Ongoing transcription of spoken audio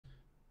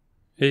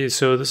Hey,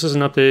 so this is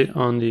an update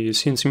on the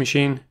CNC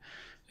machine,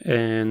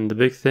 and the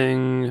big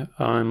thing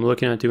I'm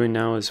looking at doing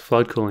now is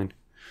flood cooling.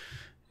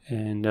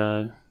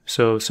 And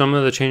so some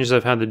of the changes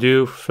I've had to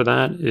do for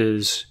that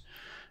is,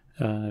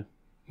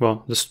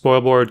 well, the spoil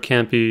board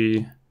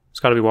it's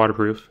got to be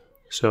waterproof.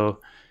 So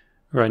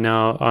right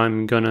now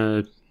I'm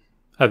gonna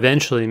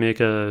eventually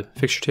make a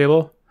fixture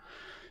table.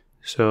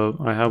 So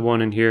I have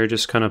one in here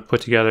just kind of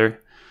put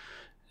together.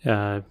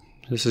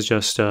 This is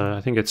just, I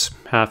think it's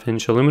 1/2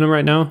 inch aluminum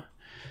right now.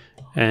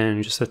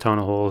 And just a ton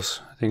of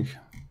holes. I think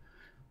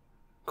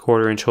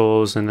 1/4 inch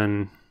holes, and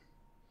then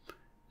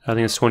I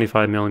think it's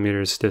 25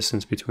 millimeters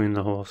distance between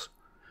the holes.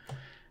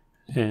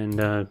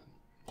 And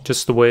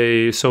just the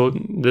way, so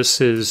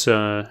this is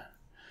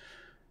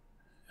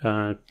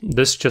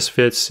this just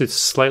fits. It's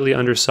slightly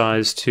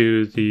undersized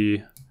to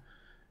the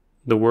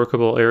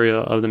workable area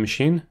of the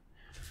machine,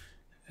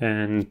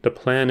 and the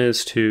plan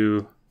is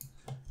to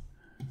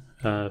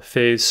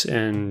face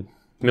and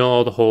mill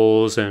all the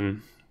holes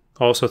and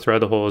also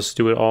thread the holes,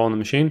 do it all in the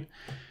machine,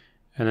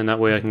 and then that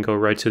way I can go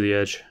right to the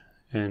edge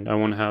and I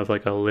won't have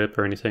like a lip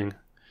or anything.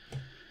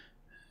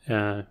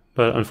 But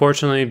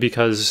unfortunately,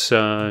 because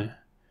of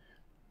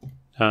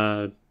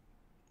the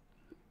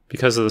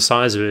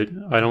size of it,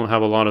 I don't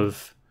have a lot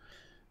of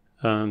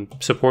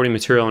supporting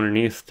material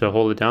underneath to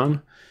hold it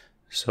down,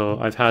 so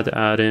I've had to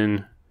add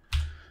in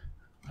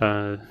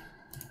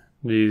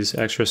these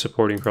extra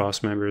supporting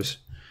cross members.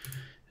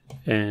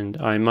 And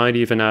I might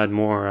even add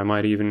more. I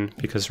might even,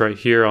 because right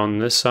here on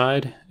this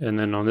side and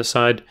then on this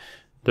side,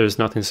 there's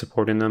nothing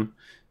supporting them.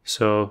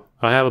 So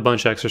I have a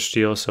bunch of extra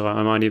steel, so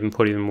I might even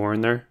put even more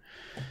in there.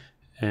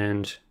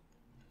 And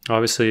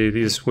obviously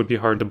these would be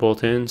hard to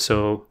bolt in.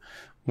 So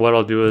what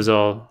I'll do is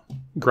I'll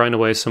grind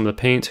away some of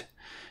the paint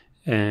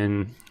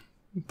and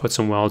put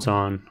some welds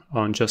on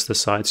just the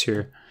sides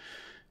here.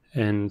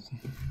 And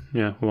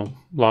yeah, we'll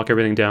lock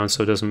everything down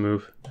so it doesn't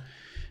move.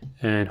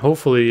 And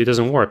hopefully it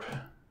doesn't warp.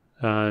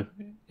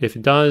 If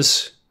it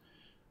does,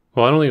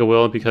 well, I don't think it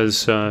will,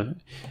 because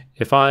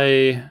if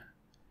I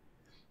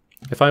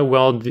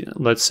weld,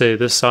 let's say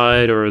this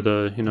side or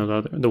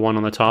the one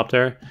on the top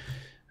there,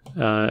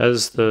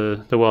 as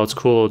the welds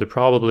cool, they're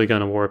probably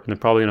going to warp and they're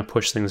probably going to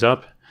push things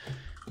up,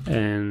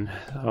 and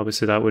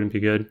obviously that wouldn't be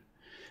good.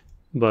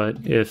 But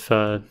if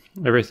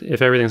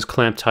everything's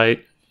clamped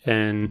tight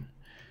and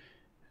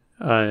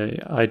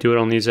I do it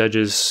on these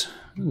edges,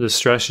 the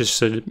stress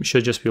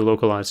should just be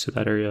localized to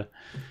that area.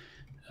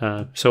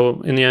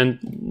 So in the end,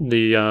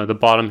 the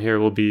bottom here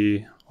will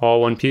be all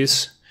one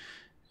piece,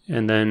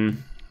 and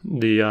then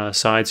the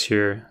sides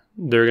here,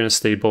 they're going to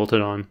stay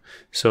bolted on.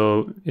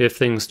 So if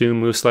things do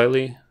move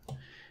slightly,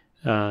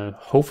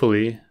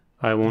 hopefully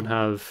I won't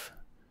have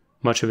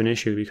much of an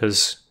issue,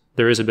 because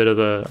there is a bit of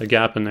a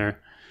gap in there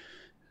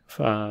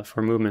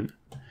for movement.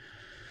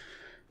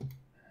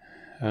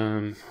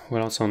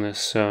 What else on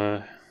this?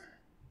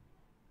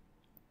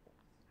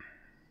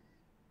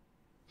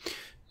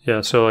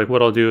 Yeah, so like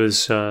what I'll do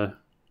is I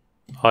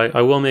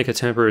will make a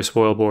temporary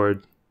spoil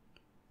board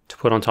to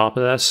put on top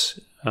of this,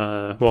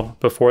 well,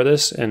 before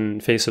this,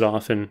 and face it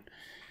off and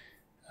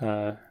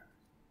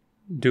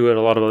do what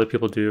a lot of other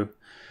people do.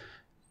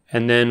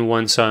 And then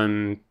once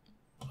I'm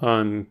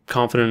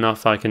confident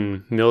enough I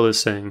can mill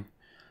this thing,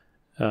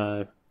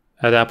 at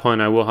that point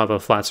I will have a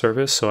flat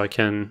surface, so I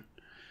can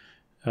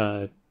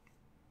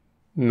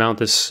mount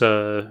this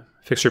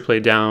fixture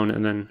plate down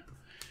and then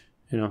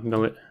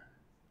mill it.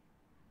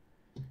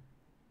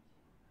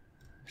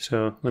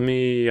 So let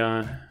me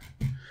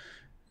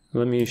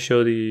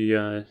show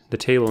the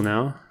table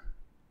now.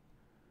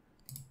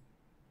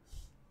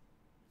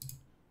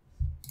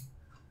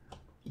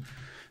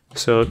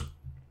 So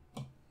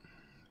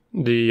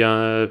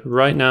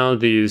right now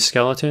the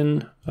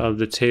skeleton of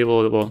the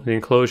table, well, the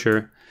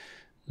enclosure,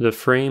 the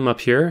frame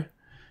up here,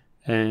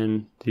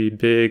 and the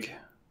big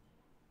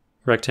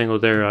rectangle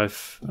there, I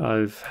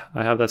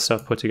have that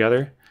stuff put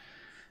together.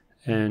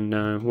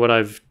 And what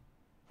I've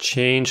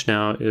changed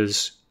now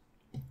is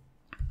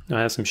I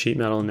have some sheet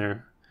metal in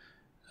there,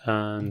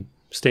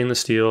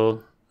 stainless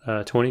steel,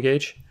 20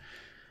 gauge,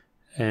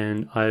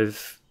 and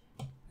I've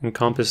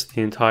encompassed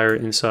the entire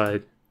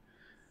inside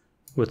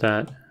with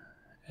that,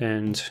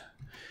 and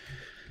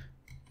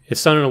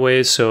it's done in a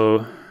way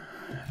so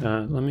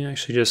let me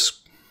actually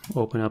just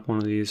open up one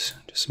of these,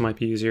 just might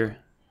be easier.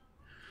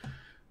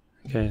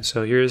 Okay,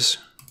 so here's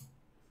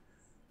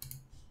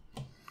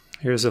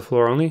the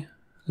floor only,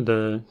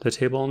 the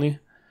table only.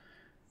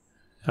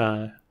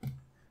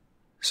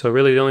 So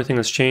really the only thing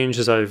that's changed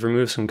is I've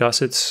removed some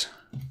gussets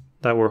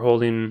that were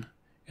holding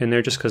in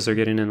there just because they're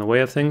getting in the way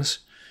of things.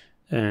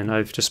 And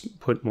I've just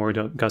put more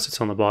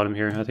gussets on the bottom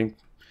here. I think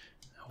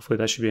hopefully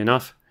that should be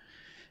enough.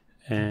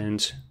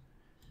 And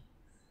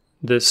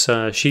this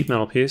sheet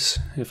metal piece,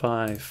 if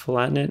I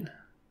flatten it,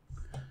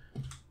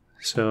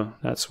 so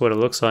that's what it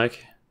looks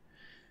like.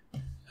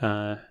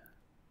 Those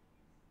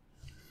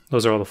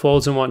are all the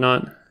folds and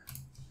whatnot.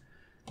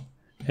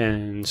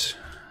 And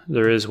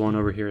there is one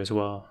over here as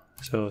well.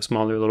 So a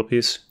smaller little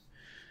piece,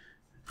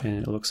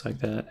 and it looks like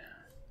that.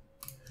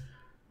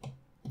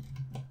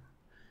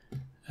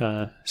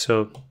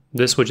 So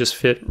this would just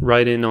fit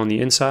right in on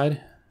the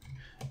inside.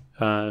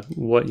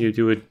 What you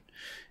do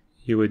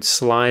you would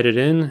slide it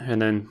in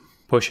and then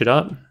push it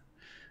up,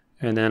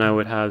 and then I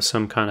would have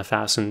some kind of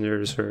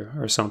fasteners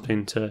or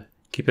something to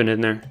keep it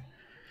in there.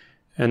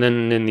 And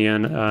then in the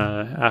end,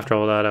 after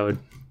all that, I would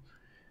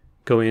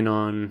go in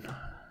on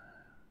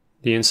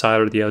the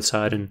inside or the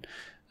outside, and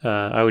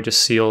I would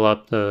just seal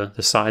up the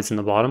sides and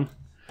the bottom.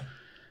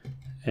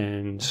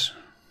 And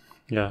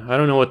yeah, I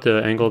don't know what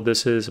the angle of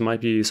this is. It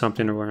might be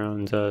something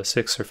around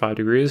 6 or 5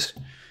 degrees,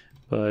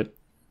 but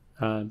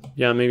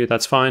yeah, maybe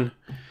that's fine.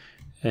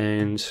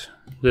 And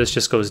this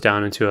just goes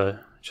down into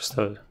just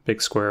a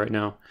big square right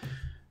now,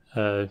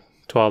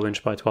 12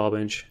 inch by 12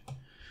 inch.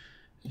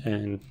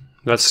 And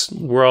that's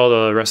where all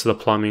the rest of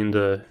the plumbing,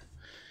 the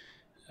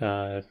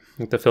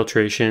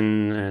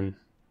filtration and,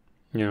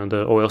 you know,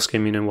 the oil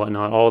skimming and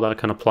whatnot, all that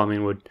kind of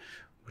plumbing would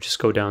just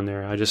go down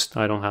there. I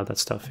don't have that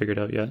stuff figured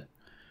out yet.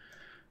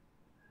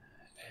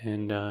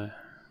 And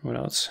what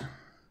else?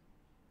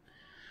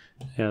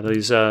 Yeah,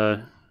 these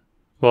well,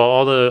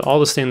 all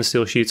the stainless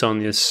steel sheets on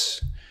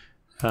this,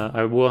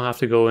 I will have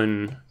to go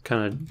and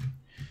kind of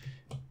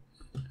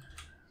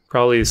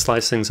probably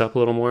slice things up a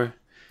little more,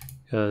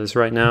 because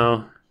right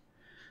now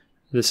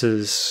this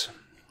is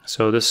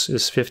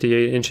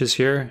 58 inches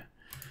here,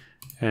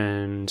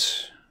 and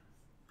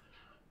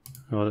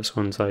well, this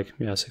one's like,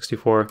 yeah,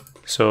 64.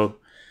 So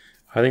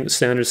I think the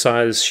standard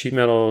size sheet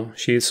metal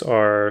sheets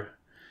are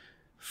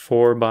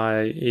 4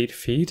 by 8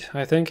 feet,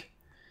 I think.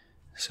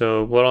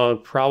 So what I'll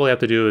probably have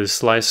to do is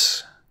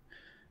slice,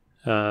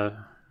 yeah,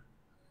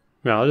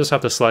 I'll just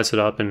have to slice it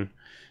up, and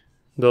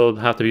there'll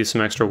have to be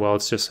some extra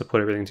welds just to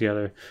put everything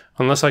together,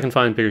 unless I can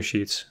find bigger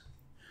sheets.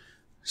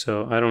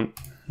 So I don't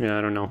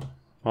know.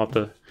 I'll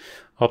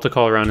have to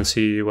call around and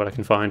see what I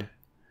can find.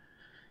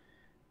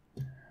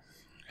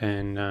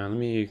 And let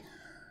me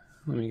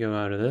go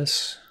out of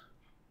this.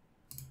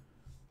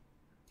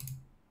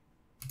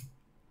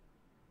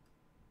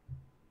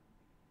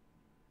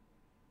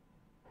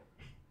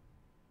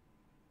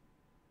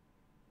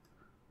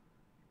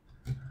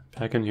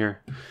 Back in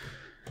here.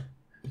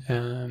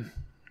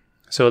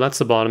 So that's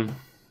the bottom.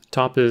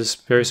 Top is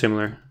very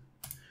similar.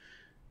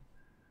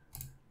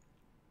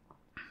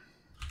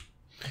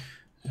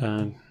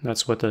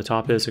 That's what the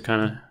top is. It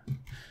kind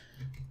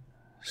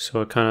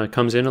of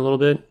comes in a little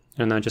bit,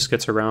 and that just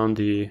gets around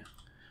the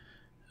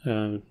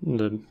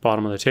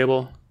bottom of the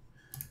table.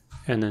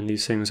 And then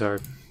these things are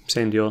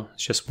same deal.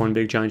 It's just one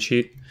big giant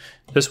sheet.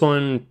 This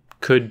one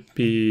could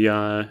be,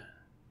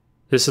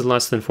 this is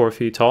less than 4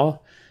 feet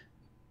tall,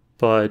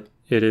 but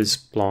it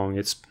is long.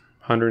 It's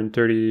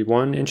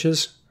 131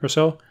 inches or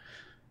so.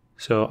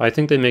 So I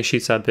think they make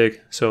sheets that big.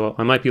 So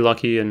I might be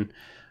lucky and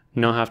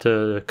not have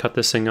to cut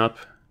this thing up,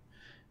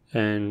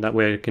 and that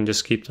way I can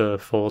just keep the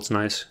folds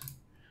nice.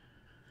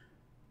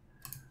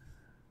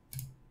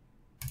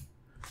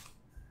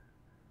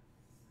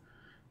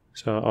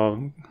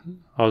 So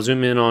I'll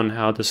zoom in on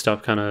how this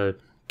stuff kind of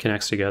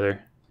connects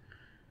together.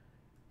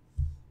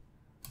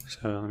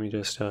 So let me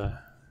just there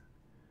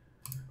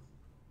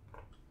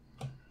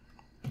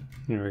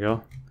we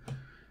go.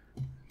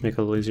 Make it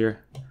a little easier.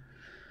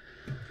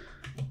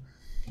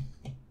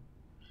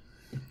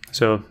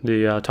 So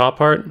the top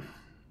part,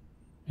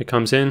 it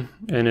comes in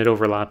and it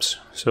overlaps.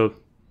 So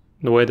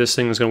the way this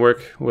thing is going to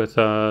work with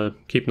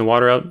keeping the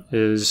water out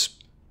is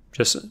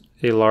just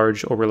a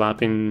large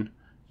overlapping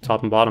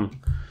top and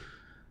bottom.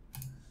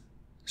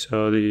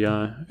 So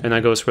and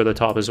that goes for the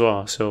top as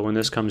well. So when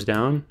this comes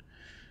down,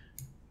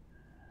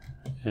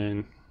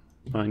 and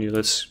mind you,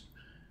 this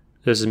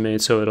is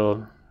made so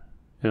it'll,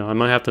 you know, I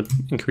might have to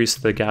increase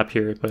the gap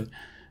here, but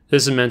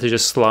this is meant to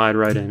just slide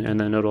right in, and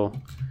then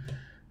it'll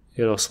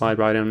slide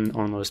right in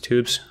on those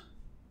tubes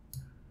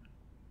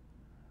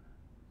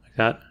like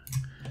that,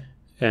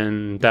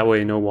 and that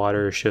way no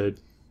water should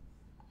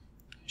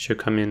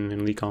come in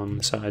and leak on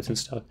the sides and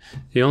stuff.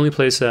 The only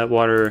place that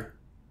water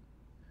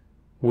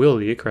will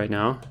leak right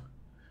now,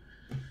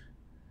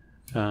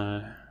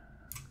 let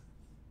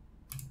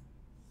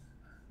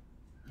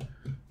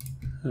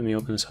me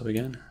open this up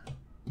again.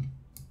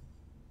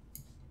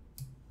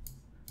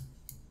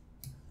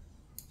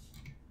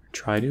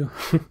 Try to.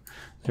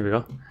 There we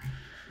go.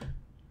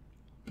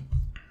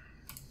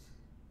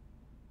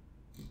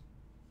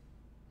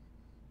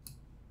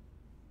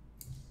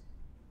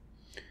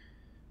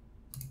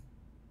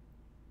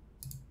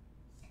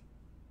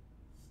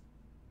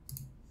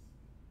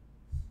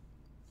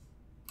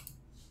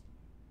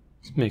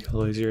 Let's make it a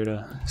little easier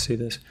to see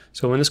this.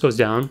 So when this goes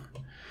down,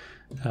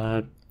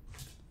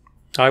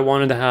 I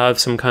wanted to have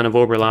some kind of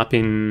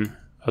overlapping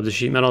of the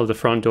sheet metal of the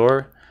front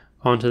door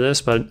onto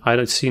this, but I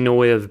don't see no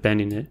way of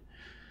bending it.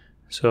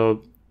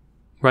 So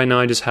right now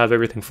I just have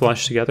everything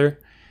flush together,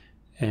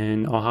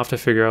 and I'll have to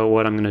figure out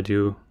what I'm going to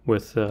do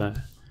with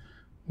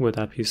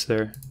that piece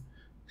there.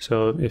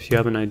 So if you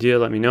have an idea,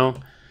 let me know.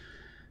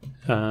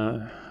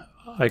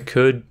 I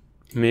could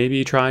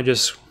maybe try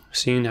just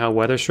seeing how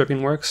weather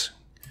stripping works,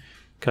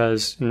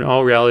 because in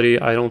all reality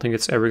I don't think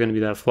it's ever going to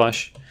be that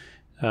flush.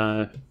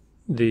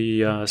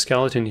 the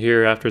skeleton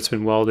here after it's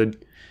been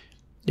welded,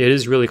 it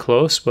is really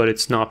close, but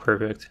it's not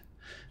perfect.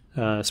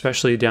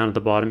 Especially down at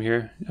the bottom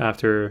here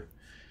after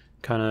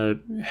kind of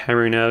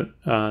hammering out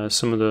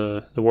some of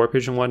the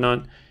warpage and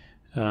whatnot.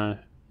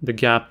 The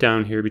gap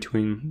down here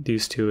between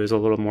these two is a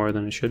little more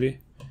than it should be.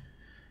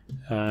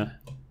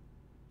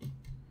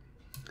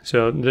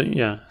 So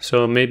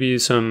maybe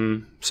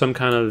some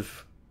kind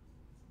of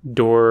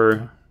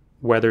door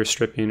weather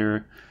stripping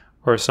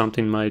or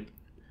something might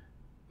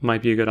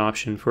be a good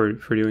option for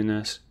doing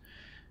this,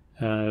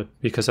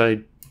 because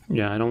I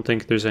don't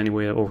think there's any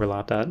way to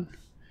overlap that.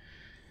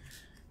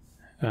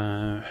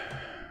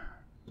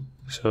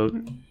 So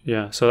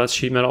that's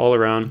sheet metal all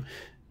around.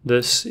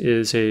 This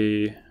is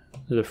the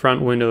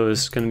front window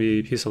is going to be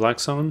a piece of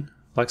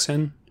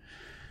Lexan,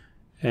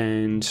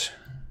 and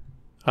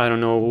I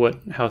don't know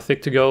how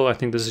thick to go. I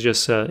think this is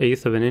just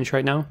 1/8 of an inch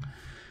right now,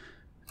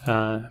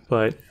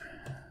 but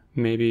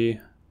maybe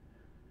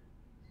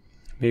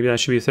that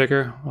should be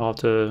thicker. I'll have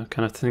to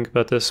kind of think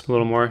about this a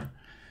little more.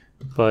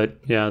 But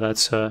yeah,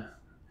 that's a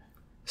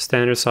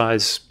standard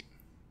size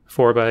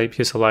 4x8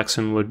 piece of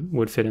Lexan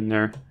would fit in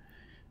there.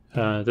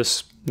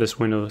 This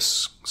window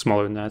is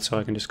smaller than that, so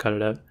I can just cut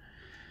it out,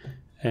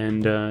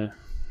 and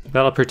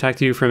that'll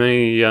protect you from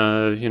any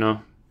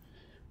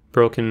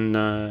broken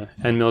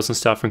end mills and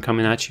stuff from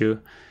coming at you.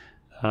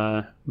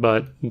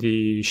 But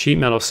the sheet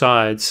metal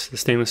sides, the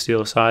stainless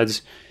steel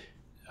sides,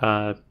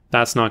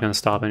 that's not going to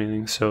stop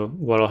anything. So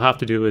what I'll have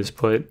to do is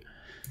put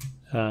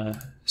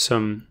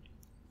some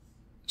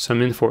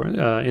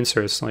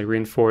inserts, like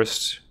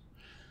reinforced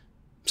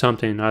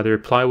something, either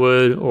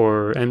plywood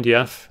or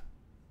MDF.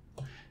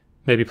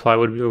 Maybe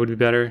plywood would be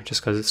better,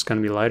 just because it's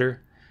going to be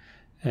lighter.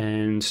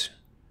 And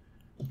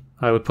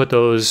I would put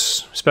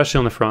those, especially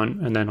on the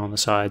front and then on the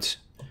sides,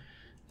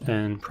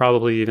 and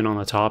probably even on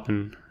the top,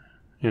 and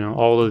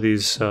all of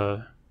these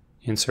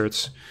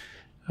inserts.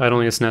 I don't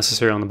think it's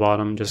necessary on the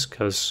bottom, just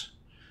because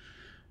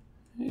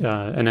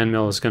an end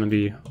mill is going to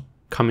be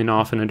coming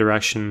off in a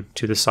direction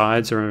to the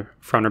sides or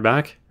front or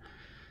back.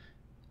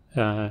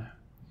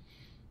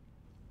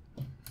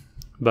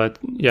 But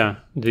yeah,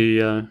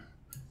 the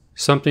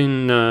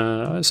something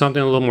a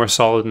little more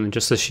solid than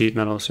just the sheet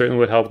metal certainly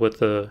would help with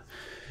the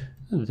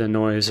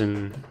noise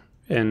and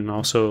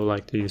also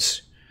like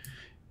these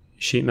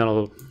sheet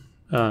metal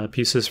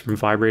pieces from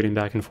vibrating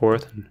back and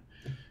forth and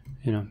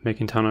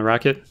making a ton of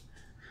racket.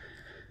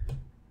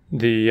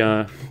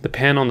 The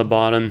pan on the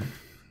bottom,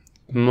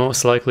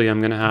 most likely I'm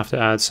going to have to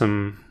add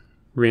some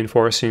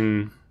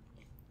reinforcing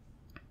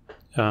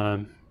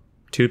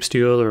tube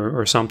steel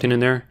or something in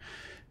there,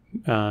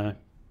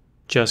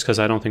 just because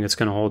I don't think it's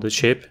going to hold its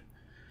shape.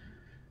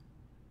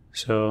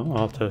 So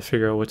I'll have to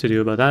figure out what to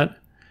do about that.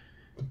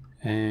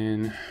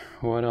 And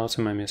what else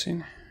am I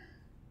missing?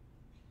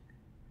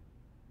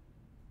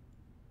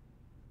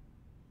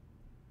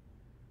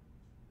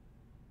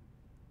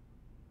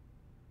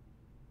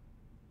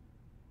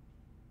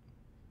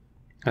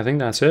 I think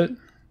that's it.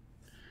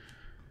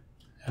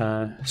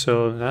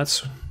 So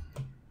that's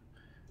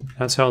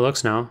how it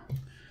looks now.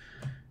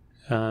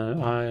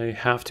 I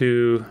have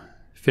to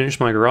finish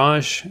my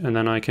garage and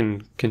then I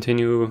can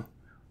continue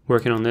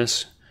working on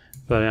this,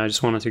 but I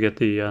just wanted to get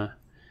the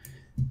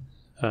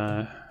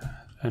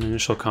an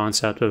initial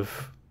concept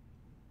of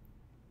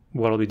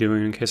what I'll be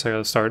doing in case I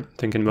gotta start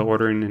thinking about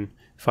ordering and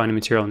finding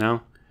material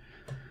now.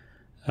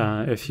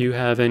 If you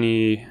have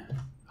any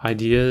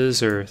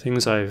ideas or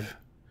things I've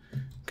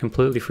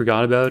completely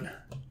forgot about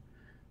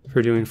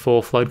for doing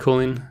full flood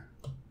cooling.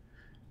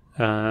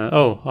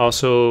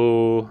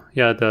 Also,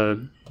 yeah,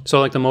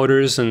 like the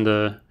motors and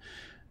the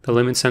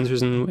limit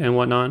sensors and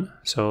whatnot.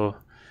 So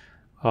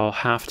I'll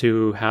have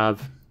to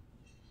have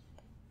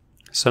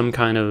some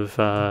kind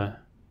of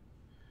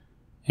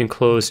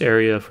enclosed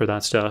area for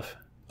that stuff,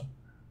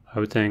 I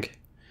would think,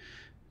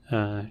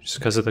 just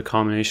because of the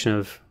combination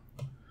of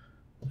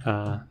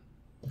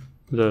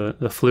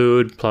the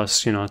fluid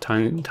plus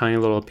tiny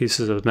little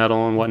pieces of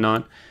metal and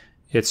whatnot.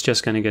 It's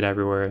just going to get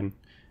everywhere, and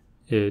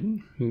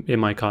it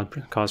might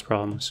cause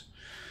problems.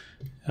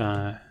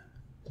 And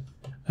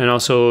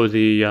also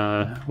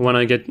when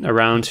I get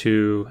around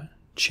to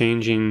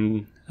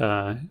changing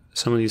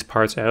some of these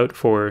parts out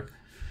for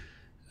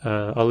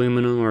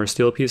aluminum or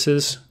steel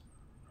pieces,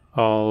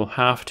 I'll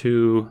have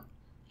to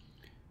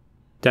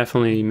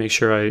definitely make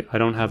sure I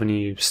don't have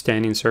any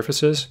standing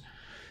surfaces.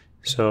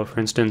 So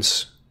for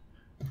instance,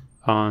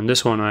 on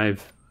this one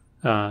I've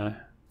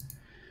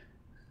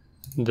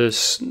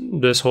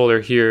this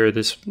holder here,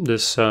 this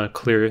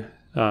clear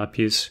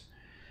piece,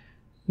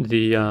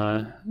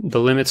 the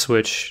limit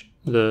switch,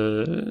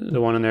 the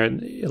one in there,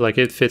 like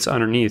it fits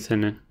underneath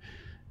and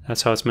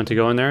that's how it's meant to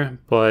go in there,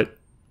 but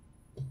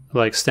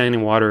like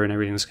standing water and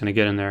everything's going to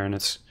get in there, and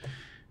it's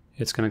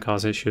going to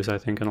cause issues, I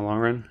think, in the long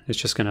run. It's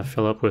just going to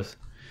fill up with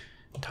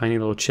tiny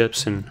little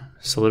chips and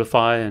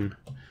solidify, and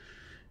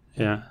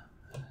yeah.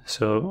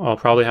 So I'll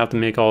probably have to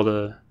make all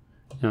the,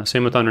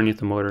 same with underneath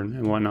the motor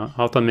and whatnot.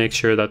 I'll have to make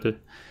sure that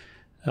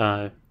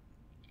the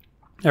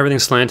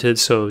everything's slanted,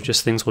 so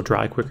just things will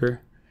dry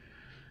quicker.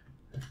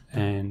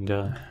 And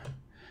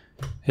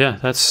yeah,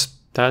 that's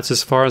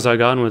as far as I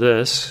gotten with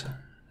this.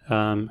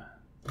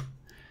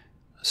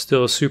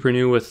 Still super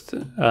new with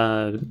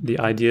the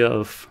idea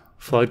of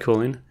flood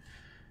cooling,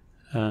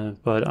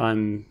 but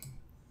I'm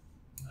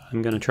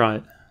gonna try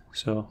it.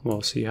 So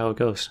we'll see how it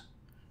goes.